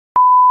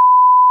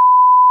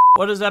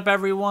What is up,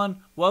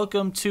 everyone?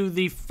 Welcome to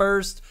the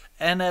first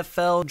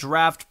NFL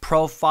draft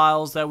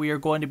profiles that we are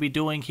going to be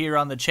doing here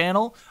on the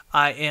channel.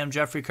 I am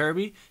Jeffrey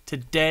Kirby.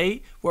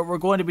 Today, what we're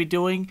going to be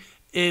doing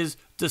is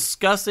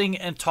discussing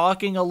and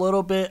talking a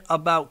little bit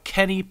about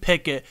Kenny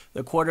Pickett,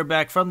 the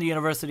quarterback from the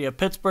University of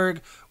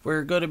Pittsburgh.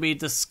 We're going to be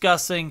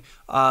discussing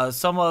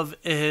some of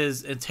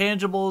his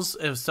intangibles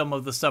and some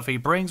of the stuff he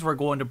brings. We're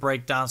going to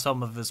break down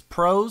some of his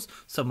pros,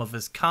 some of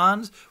his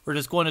cons. We're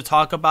just going to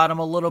talk about him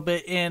a little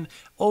bit, and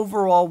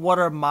overall, what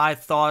are my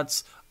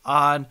thoughts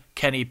on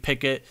Kenny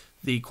Pickett,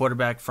 the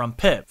quarterback from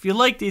Pitt. If you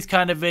like these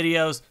kind of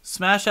videos,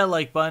 smash that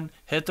like button,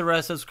 hit the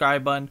red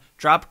subscribe button,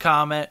 drop a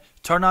comment,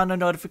 turn on the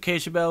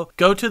notification bell,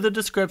 go to the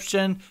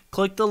description,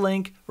 click the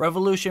link,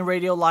 Revolution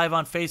Radio Live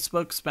on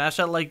Facebook, smash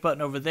that like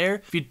button over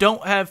there. If you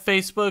don't have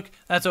Facebook,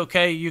 that's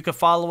okay. You can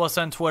follow us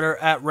on Twitter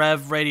at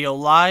Rev Radio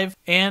Live.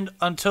 And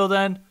until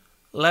then,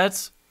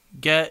 let's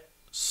get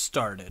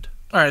started.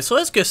 Alright, so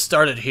let's get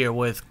started here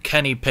with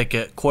Kenny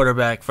Pickett,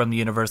 quarterback from the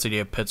University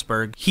of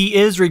Pittsburgh. He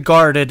is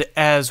regarded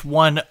as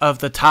one of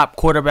the top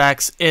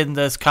quarterbacks in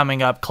this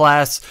coming up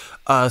class.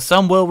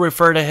 Some will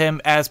refer to him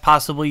as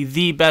possibly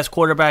the best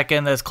quarterback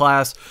in this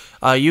class.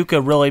 You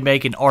could really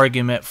make an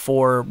argument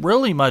for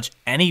really much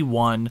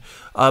anyone,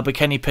 but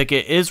Kenny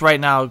Pickett is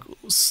right now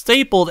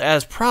stapled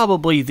as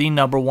probably the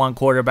 #1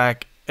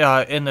 quarterback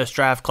in this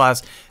draft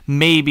class,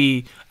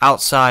 maybe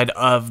outside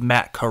of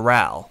Matt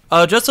Corral.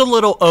 Just a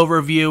little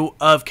overview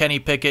of Kenny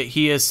Pickett.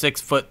 He is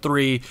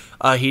 6'3".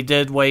 He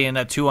did weigh in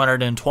at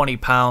 220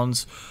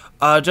 pounds.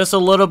 Just a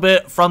little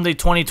bit from the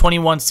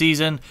 2021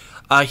 season.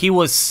 He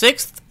was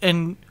 6th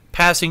in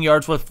passing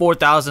yards with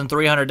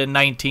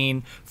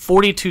 4,319,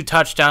 42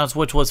 touchdowns,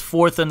 which was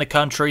 4th in the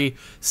country,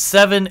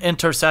 7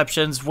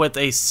 interceptions with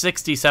a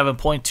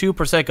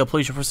 67.2%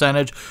 completion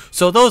percentage.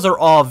 So those are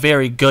all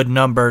very good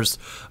numbers,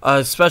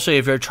 especially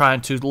if you're trying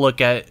to look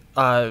at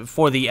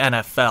for the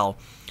NFL.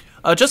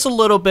 Just a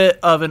little bit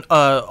of an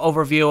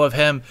overview of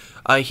him.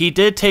 He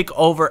did take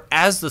over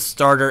as the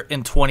starter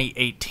in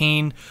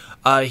 2018.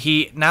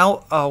 He is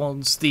now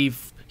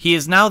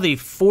the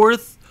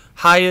 4th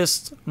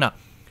highest. No.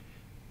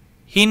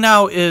 He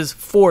now is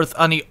 4th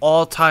on the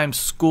all-time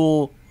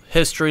school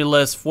history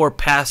list for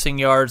passing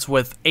yards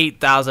with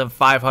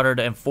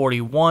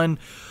 8,541.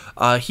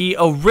 He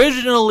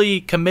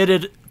originally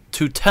committed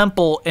to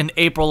Temple in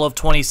April of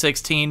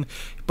 2016,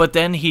 but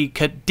then he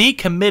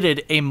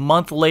decommitted a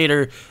month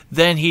later.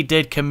 Then he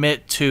did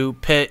commit to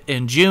Pitt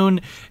in June,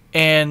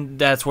 and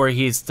that's where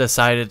he's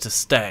decided to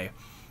stay.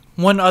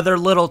 One other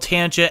little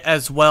tangent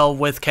as well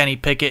with Kenny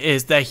Pickett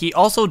is that he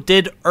also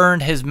did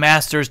earn his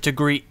master's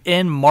degree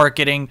in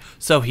marketing,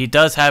 so he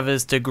does have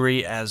his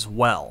degree as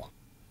well.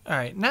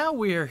 Alright, now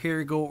we're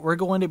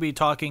going to be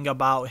talking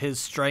about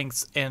his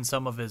strengths and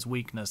some of his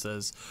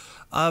weaknesses.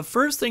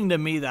 First thing to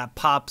me that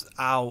pops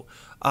out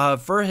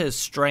for his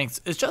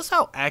strengths is just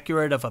how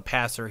accurate of a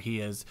passer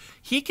he is.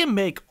 He can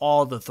make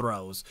all the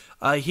throws.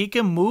 He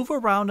can move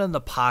around in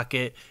the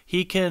pocket.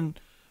 He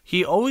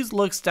always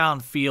looks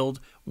downfield.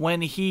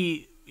 When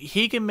he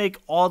can make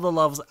all the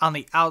levels on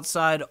the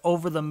outside,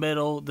 over the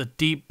middle, the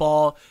deep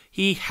ball.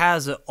 He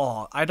has it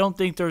all. I don't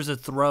think there's a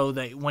throw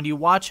that when you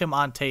watch him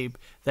on tape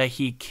that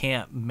he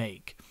can't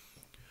make.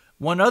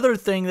 One other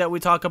thing that we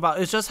talk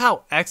about is just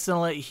how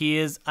excellent he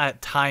is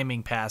at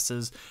timing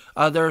passes.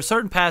 There are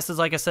certain passes,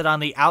 like I said, on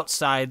the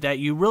outside that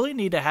you really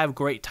need to have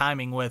great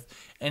timing with,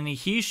 and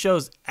he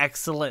shows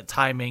excellent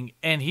timing,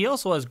 and he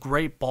also has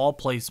great ball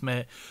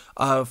placement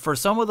for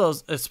some of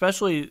those,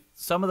 especially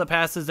some of the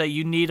passes that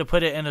you need to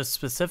put it in a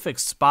specific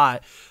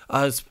spot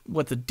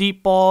with the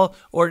deep ball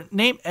or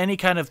name any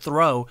kind of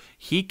throw.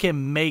 He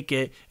can make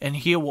it, and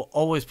he will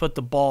always put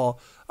the ball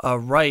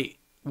right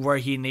where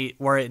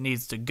it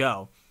needs to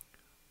go.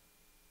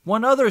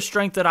 One other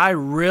strength that I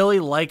really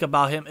like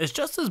about him is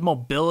just his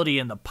mobility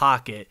in the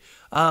pocket.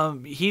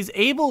 He's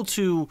able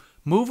to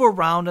move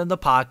around in the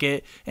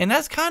pocket, and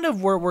that's kind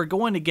of where we're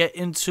going to get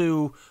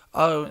into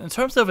in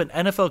terms of an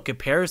NFL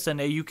comparison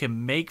that you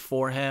can make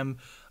for him.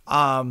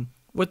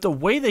 With the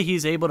way that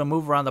he's able to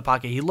move around the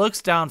pocket, he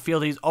looks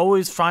downfield. He's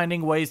always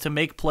finding ways to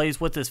make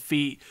plays with his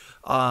feet.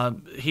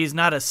 He's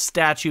not a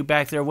statue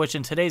back there, which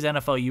in today's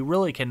NFL, you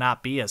really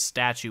cannot be a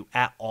statue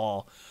at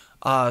all.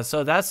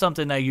 So that's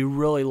something that you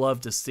really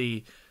love to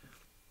see.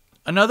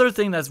 Another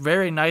thing that's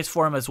very nice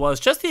for him as well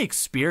is just the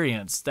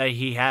experience that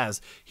he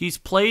has. He's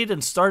played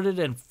and started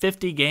in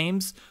 50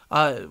 games.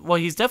 Well,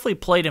 he's definitely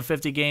played in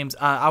 50 games.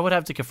 I would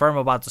have to confirm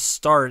about the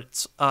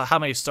starts, how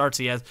many starts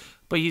he has.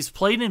 But he's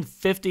played in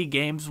 50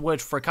 games,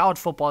 which for college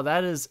football,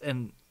 that is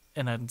an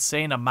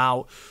insane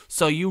amount.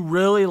 So you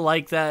really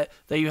like that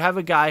you have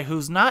a guy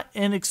who's not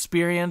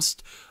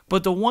inexperienced.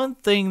 But the one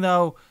thing,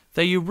 though,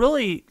 that you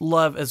really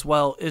love as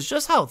well is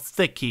just how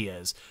thick he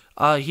is.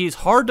 He's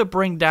hard to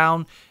bring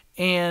down,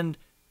 and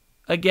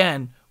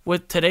again,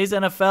 with today's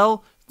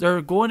NFL, there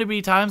are going to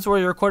be times where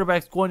your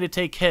quarterback's going to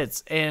take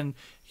hits, and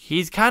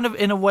he's kind of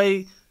in a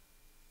way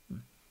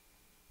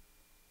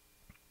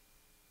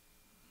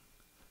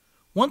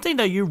One thing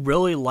that you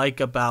really like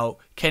about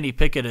Kenny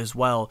Pickett as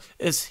well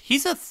is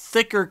he's a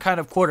thicker kind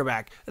of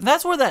quarterback. And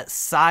that's where that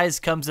size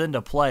comes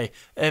into play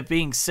at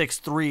being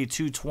 6'3",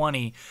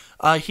 220.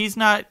 He's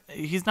not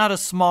a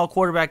small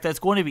quarterback that's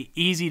going to be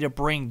easy to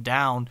bring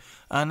down.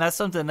 And that's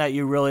something that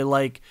you really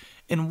like.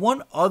 And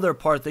one other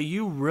part that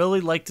you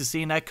really like to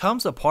see, and that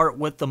comes apart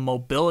with the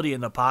mobility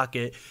in the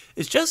pocket,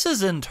 is just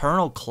his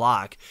internal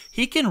clock.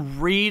 He can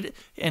read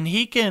and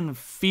he can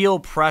feel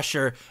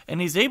pressure, and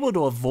he's able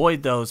to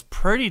avoid those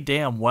pretty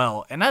damn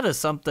well. And that is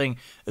something,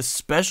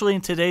 especially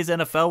in today's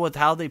NFL with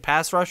how the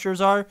pass rushers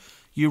are,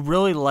 you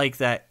really like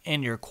that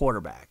in your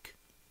quarterback.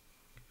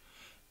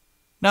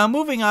 Now,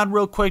 moving on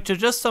real quick to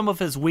just some of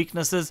his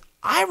weaknesses,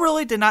 I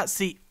really did not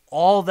see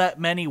all that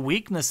many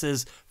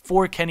weaknesses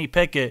for Kenny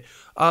Pickett.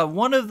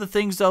 One of the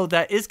things, though,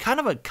 that is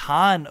kind of a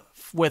con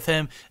with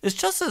him is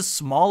just his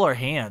smaller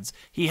hands.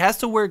 He has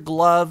to wear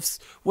gloves,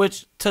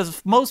 which to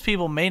most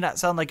people may not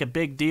sound like a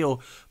big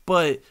deal,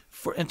 but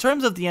in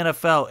terms of the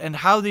NFL and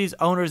how these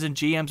owners and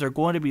GMs are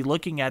going to be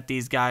looking at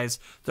these guys,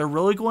 they're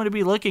really going to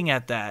be looking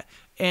at that.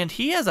 And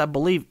he has, I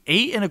believe,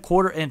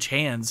 8.25-inch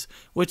hands,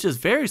 which is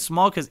very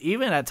small because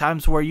even at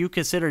times where you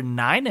consider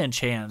 9-inch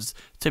hands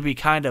to be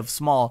kind of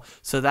small.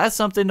 So that's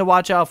something to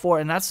watch out for,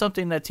 and that's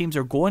something that teams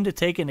are going to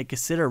take into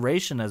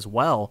consideration as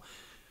well.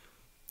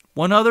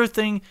 One other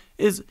thing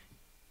is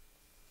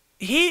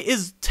he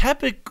is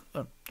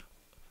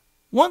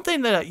one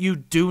thing that you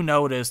do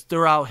notice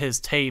throughout his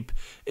tape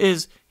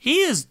is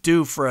he is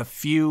due for a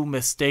few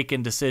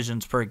mistaken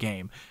decisions per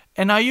game.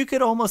 And now you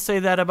could almost say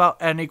that about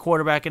any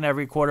quarterback and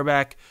every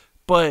quarterback,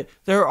 but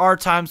there are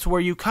times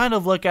where you kind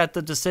of look at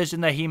the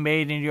decision that he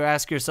made and you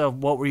ask yourself,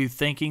 what were you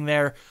thinking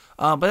there?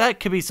 But that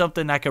could be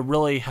something that could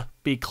really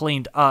be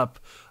cleaned up,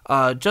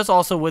 just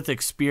also with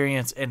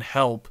experience and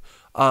help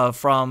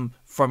from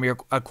your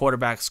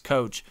quarterback's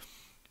coach.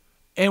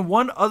 And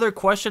one other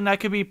question that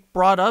could be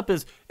brought up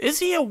is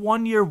he a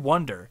one-year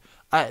wonder?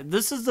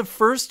 This is the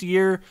first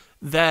year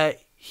that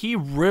he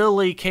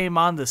really came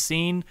on the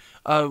scene.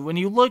 When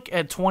you look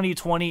at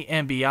 2020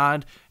 and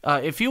beyond,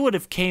 if he would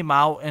have came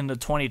out in the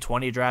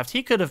 2020 draft,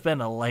 he could have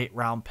been a late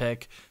round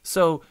pick.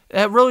 So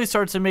that really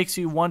starts to make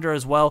you wonder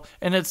as well.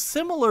 And it's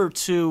similar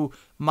to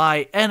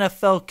my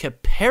NFL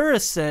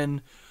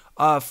comparison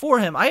for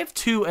him. I have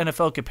two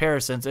NFL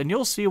comparisons, and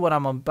you'll see what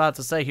I'm about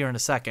to say here in a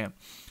second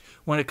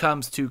when it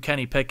comes to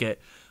Kenny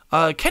Pickett.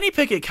 Kenny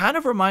Pickett kind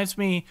of reminds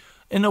me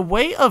in a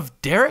way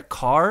of Derek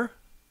Carr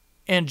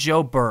and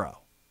Joe Burrow.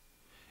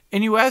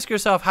 And you ask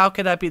yourself, how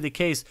could that be the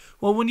case?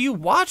 Well, when you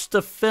watch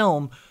the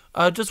film,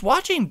 just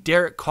watching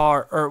Derek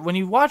Carr, or when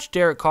you watch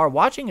Derek Carr,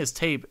 watching his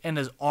tape and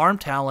his arm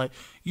talent,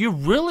 you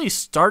really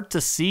start to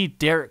see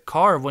Derek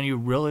Carr when you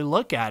really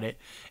look at it.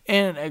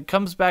 And it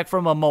comes back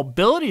from a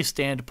mobility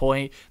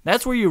standpoint.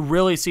 That's where you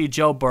really see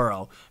Joe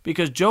Burrow,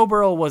 because Joe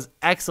Burrow was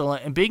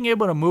excellent in being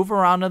able to move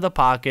around in the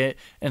pocket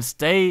and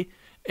stay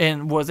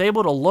and was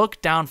able to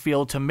look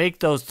downfield to make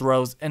those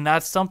throws. And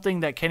that's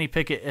something that Kenny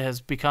Pickett has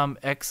become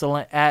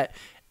excellent at.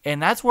 And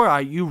that's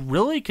where you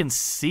really can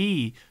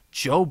see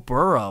Joe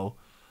Burrow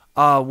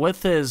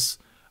with his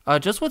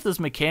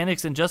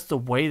mechanics and just the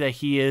way that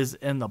he is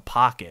in the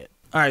pocket.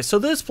 All right, so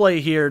this play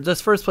here,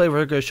 this first play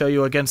we're going to show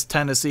you against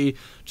Tennessee,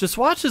 just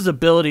watch his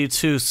ability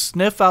to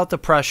sniff out the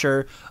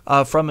pressure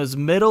from his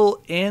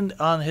middle and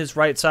on his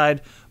right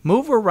side,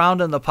 move around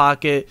in the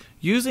pocket,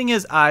 using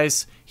his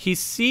eyes. He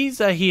sees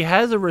that he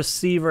has a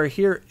receiver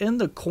here in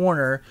the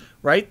corner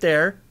right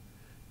there,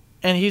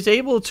 and he's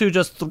able to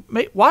just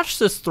watch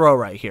this throw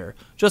right here,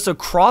 just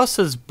across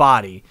his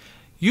body.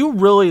 You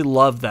really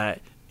love that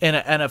in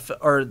a NFL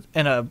or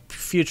in a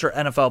future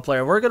NFL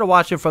player. We're going to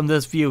watch it from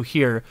this view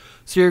here.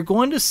 So you're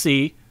going to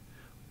see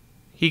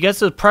he gets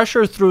the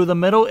pressure through the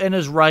middle and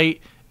his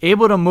right,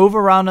 able to move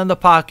around in the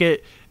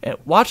pocket, and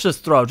watch this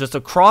throw just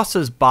across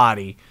his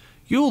body.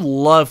 You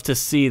love to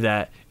see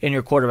that in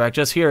your quarterback.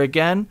 Just here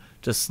again,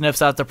 just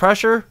sniffs out the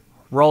pressure,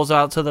 rolls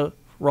out to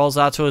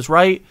his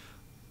right.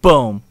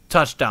 Boom,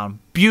 touchdown.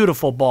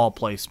 Beautiful ball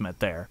placement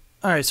there.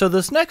 All right, so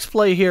this next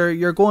play here,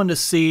 you're going to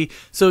see,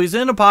 so he's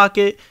in a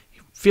pocket,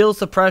 feels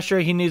the pressure,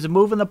 he needs to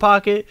move in the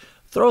pocket,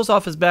 throws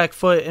off his back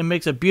foot, and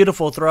makes a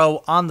beautiful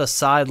throw on the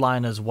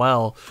sideline as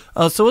well.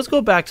 So let's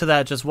go back to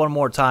that just one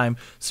more time.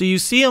 So you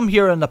see him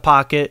here in the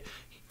pocket,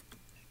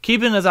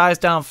 keeping his eyes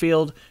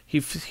downfield.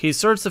 He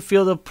starts to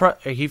feel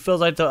he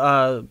feels like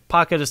the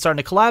pocket is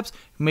starting to collapse,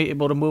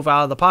 able to move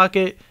out of the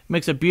pocket,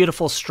 makes a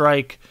beautiful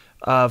strike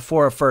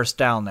for a first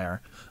down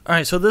there. All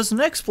right, so this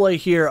next play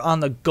here on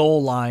the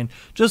goal line,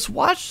 just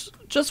watch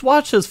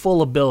his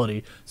full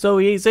ability. So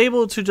he's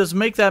able to just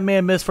make that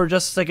man miss for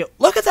just a second.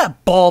 Look at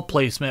that ball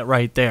placement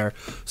right there.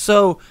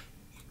 So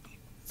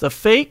the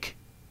fake,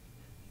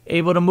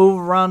 able to move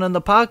around in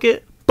the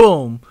pocket,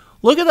 boom.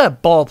 Look at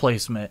that ball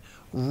placement.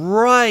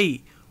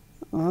 Right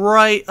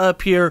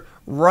up here,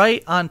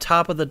 right on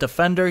top of the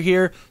defender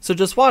here. So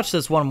just watch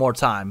this one more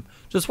time.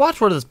 Just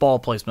watch where this ball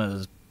placement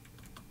is.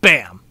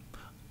 Bam.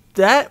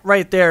 That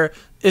right there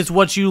is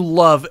what you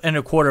love in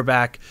a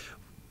quarterback.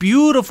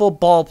 beautiful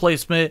ball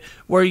placement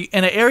where in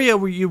an area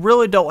where you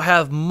really don't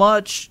have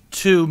much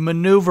to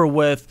maneuver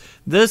with.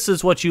 This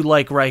is what you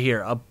like right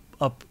here.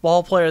 A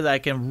ball player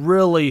that can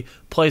really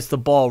place the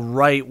ball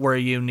right where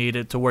you need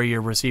it to where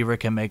your receiver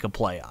can make a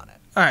play on it.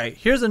 All right,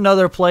 here's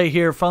another play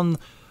here from,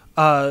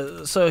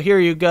 so here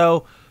you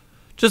go.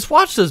 Just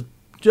watch this,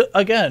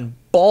 again,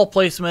 ball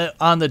placement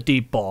on the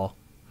deep ball.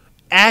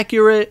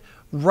 Accurate,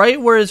 right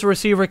where his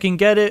receiver can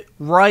get it,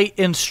 right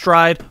in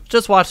stride.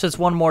 Just watch this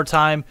one more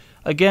time.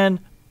 Again,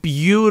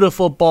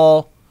 beautiful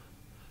ball.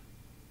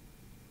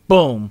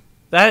 Boom.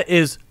 That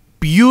is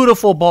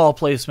beautiful ball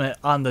placement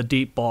on the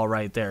deep ball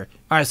right there.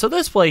 All right, so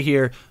this play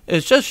here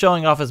is just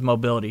showing off his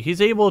mobility.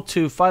 He's able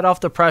to fight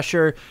off the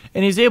pressure,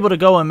 and he's able to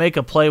go and make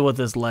a play with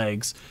his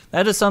legs.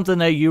 That is something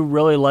that you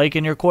really like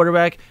in your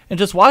quarterback. And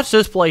just watch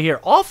this play here.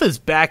 Off his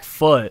back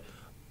foot.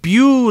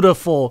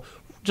 Beautiful.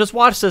 Just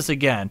watch this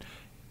again.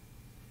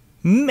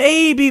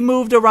 Maybe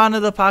moved around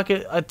in the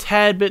pocket a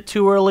tad bit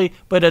too early,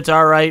 but it's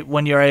all right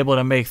when you're able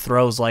to make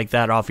throws like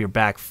that off your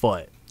back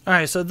foot. All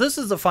right, so this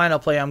is the final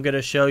play I'm going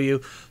to show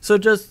you. So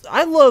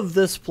I love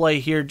this play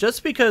here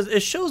just because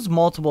it shows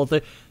multiple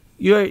things.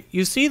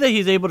 You see that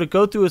he's able to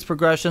go through his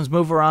progressions,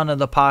 move around in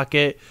the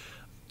pocket,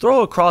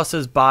 throw across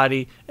his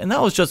body, and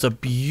that was just a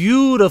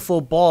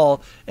beautiful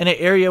ball in an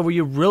area where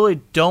you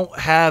really don't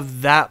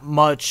have that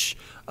much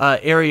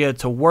area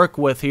to work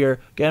with here.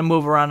 Again,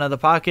 move around in the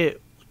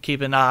pocket,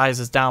 keeping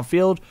eyes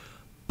downfield.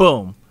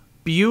 Boom.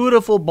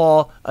 Beautiful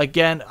ball.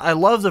 Again, I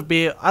love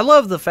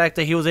the fact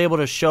that he was able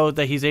to show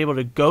that he's able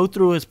to go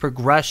through his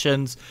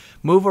progressions,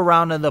 move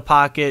around in the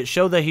pocket,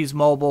 show that he's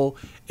mobile,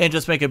 and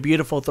just make a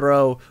beautiful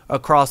throw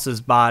across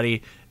his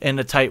body in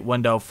a tight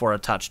window for a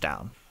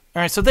touchdown.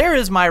 All right, so there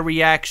is my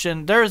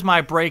reaction. There is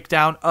my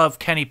breakdown of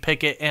Kenny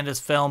Pickett and his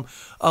film.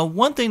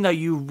 One thing that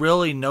you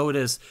really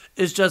notice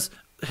is just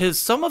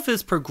some of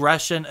his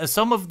progression and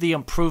some of the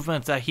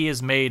improvements that he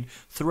has made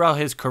throughout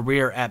his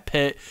career at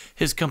Pitt.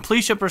 His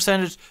completion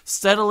percentage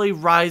steadily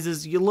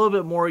rises a little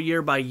bit more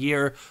year by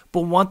year,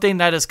 but one thing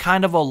that is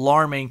kind of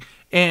alarming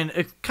and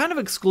kind of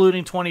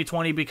excluding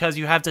 2020 because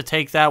you have to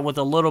take that with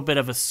a little bit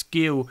of a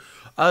skew,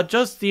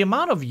 just the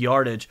amount of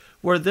yardage,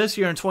 where this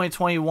year in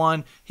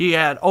 2021 he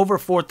had over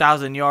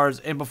 4,000 yards,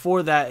 and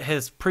before that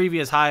his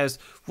previous highest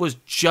was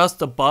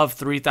just above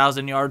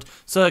 3,000 yards.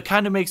 So it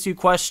kind of makes you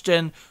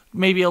question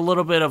maybe a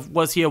little bit of,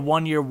 was he a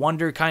one-year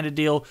wonder kind of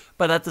deal?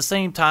 But at the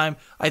same time,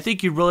 I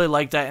think you really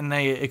like that, and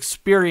the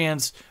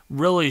experience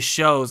really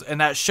shows, and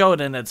that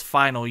showed in its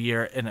final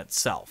year in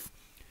itself.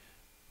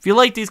 If you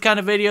like these kind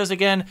of videos,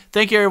 again,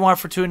 thank you everyone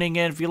for tuning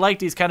in. If you like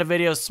these kind of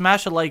videos,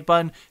 smash the like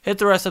button, hit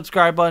the red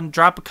subscribe button,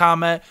 drop a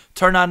comment,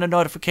 turn on the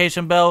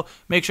notification bell.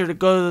 Make sure to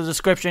go to the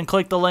description,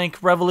 click the link,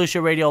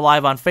 Revolution Radio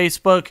Live on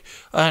Facebook.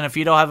 And if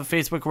you don't have a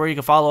Facebook, where you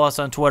can follow us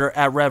on Twitter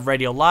at Rev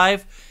Radio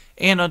Live.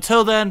 And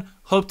until then,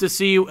 hope to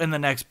see you in the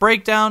next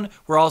breakdown.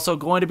 We're also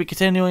going to be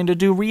continuing to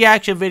do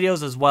reaction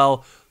videos as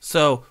well.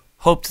 So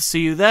hope to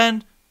see you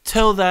then.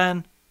 Till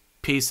then,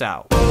 peace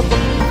out.